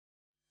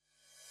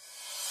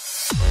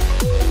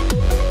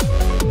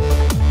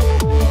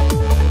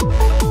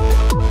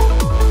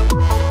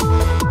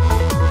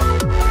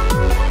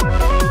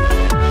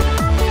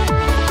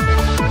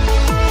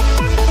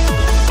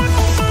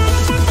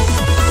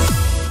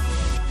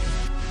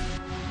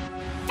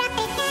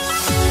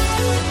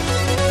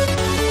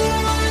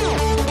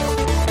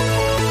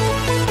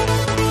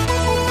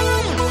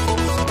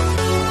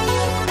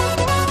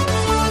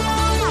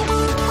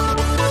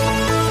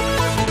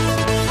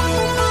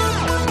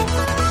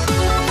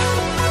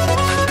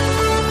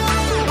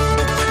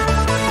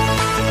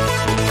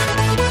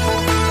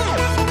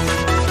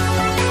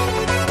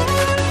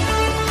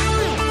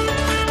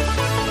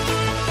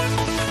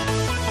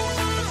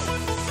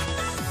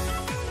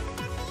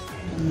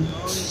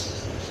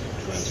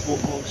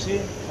Transport box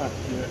here, back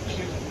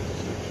direction.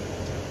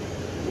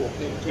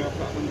 Walking to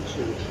platform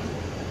 2.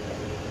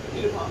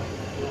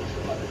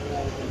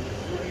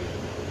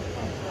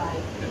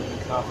 And the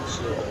car for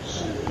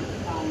service.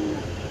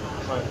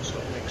 Trying to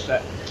stop next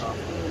step.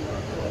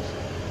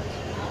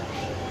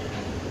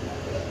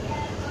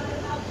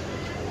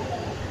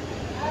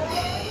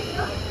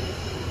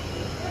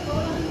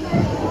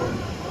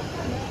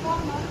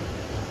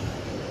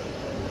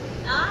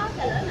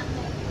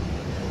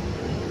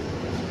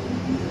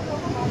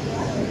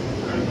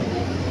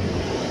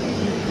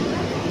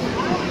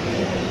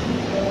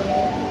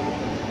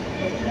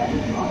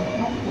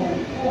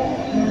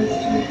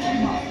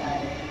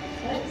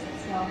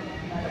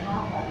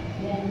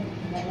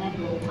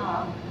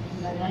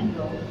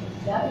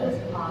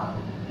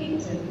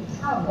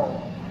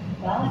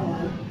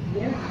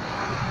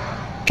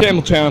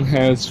 Campbelltown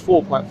has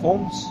 4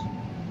 platforms.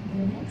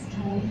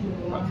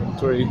 Platform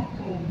 3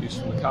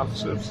 used for MacArthur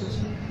services.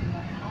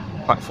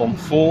 Platform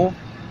 4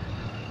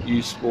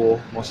 used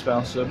for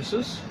Roseville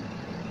services.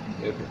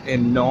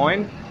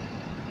 N9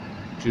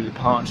 to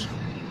depart.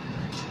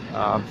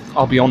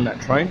 I'll be on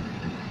that train.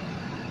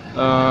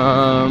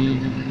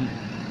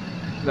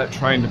 That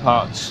train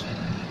departs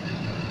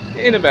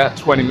in about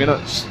 20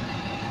 minutes.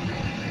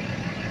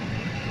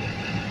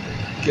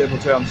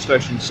 Campbelltown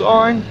station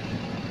sign,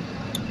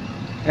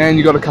 and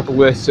you got a couple of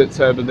worst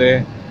sets over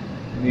there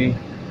in the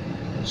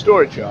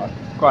storage yard.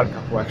 Quite a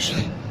couple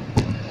actually.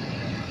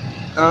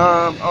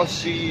 I'll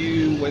see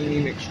you when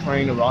the next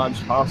train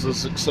arrives,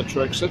 passes,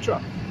 etc,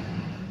 etc.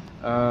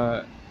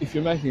 If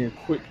you're making a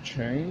quick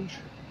change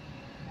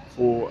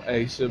for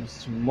a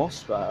service to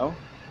Mossvale,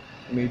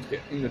 you need to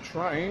get in the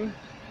train.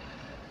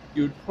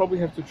 You would probably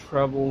have to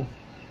travel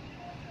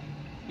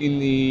in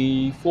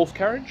the 4th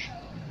carriage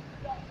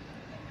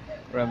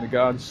around the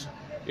guards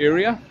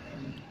area.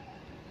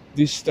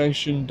 This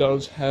station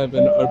does have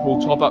an Opal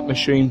top-up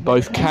machine,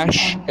 both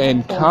cash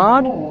and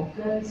card.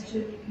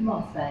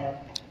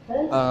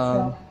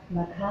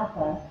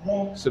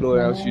 So it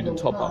allows you to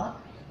top up,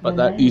 but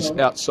that is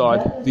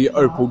outside the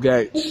Opal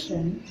gates.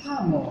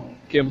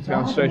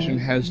 Campbelltown station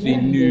has the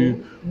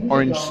new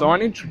orange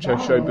signage, which I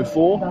showed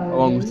before,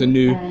 along with the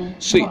new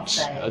seats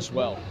as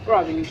well.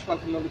 Driving into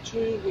platform number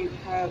 2, we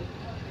have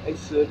a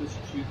service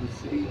to the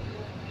city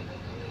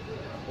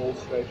hall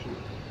station.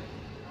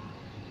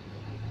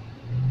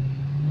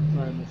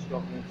 Train will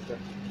stop next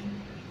station.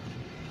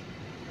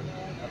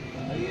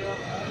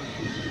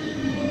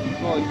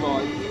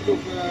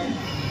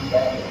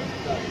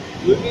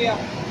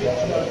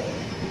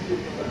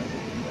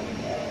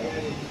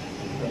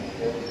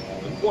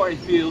 Quarry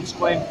Fields,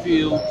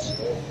 Glenfields,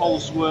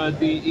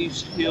 Holsworthy,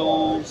 East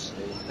Hills,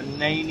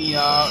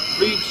 Anania,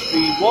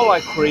 Revesby,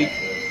 Walleye Creek,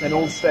 and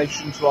all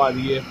stations via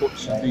the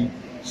airports of the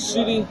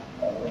city.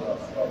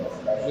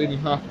 Leading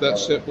half of that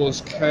set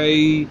was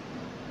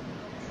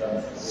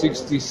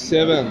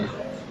K67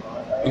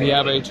 in the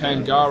Abbey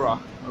Tanagara,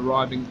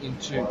 arriving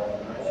into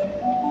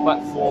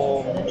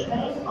platform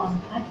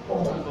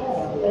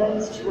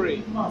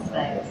 3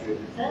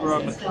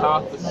 from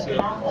MacArthur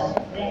service.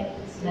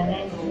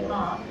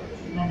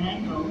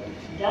 Menangle,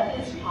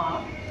 Douglas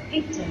Park,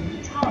 Picton,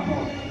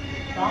 Tullamore,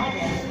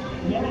 Barden,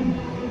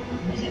 Yerringham,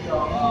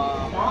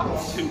 Mittagong, Barwell,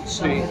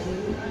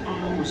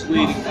 and was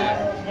leading there.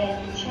 Then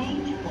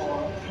change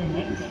for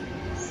connecting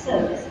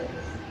services.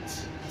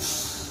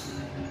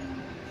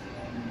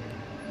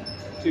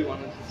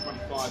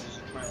 225 is a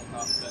trail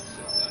half that set.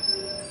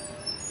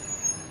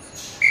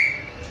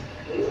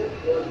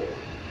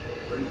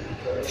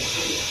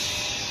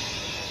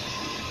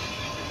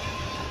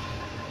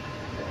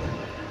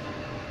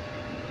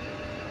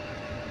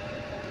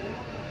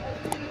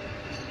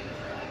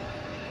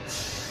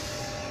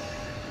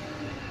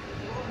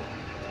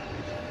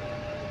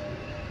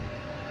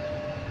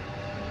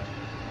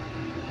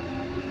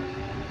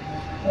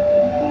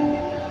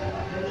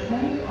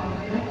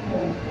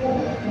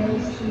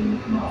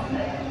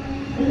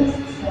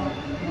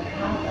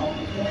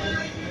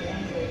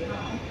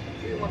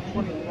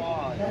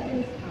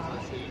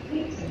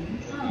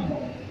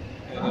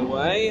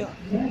 Anyway,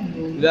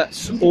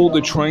 that's all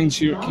the trains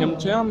here at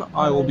Campbelltown.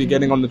 I will be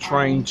getting on the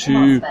train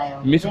to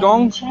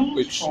Mittagong,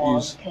 which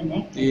is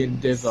the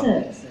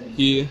Endeavour.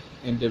 Here,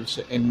 Endeavour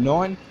to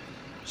N9.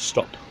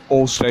 Stop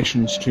all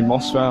stations to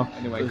Mossvale.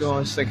 Anyway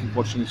guys, thank you for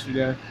watching this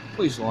video.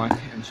 Please like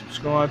and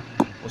subscribe.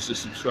 Also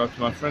subscribe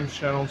to my friends'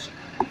 channels.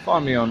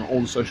 Find me on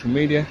all the social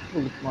media.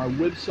 Look at my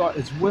website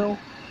as well.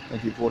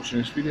 Thank you for watching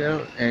this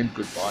video, and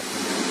goodbye.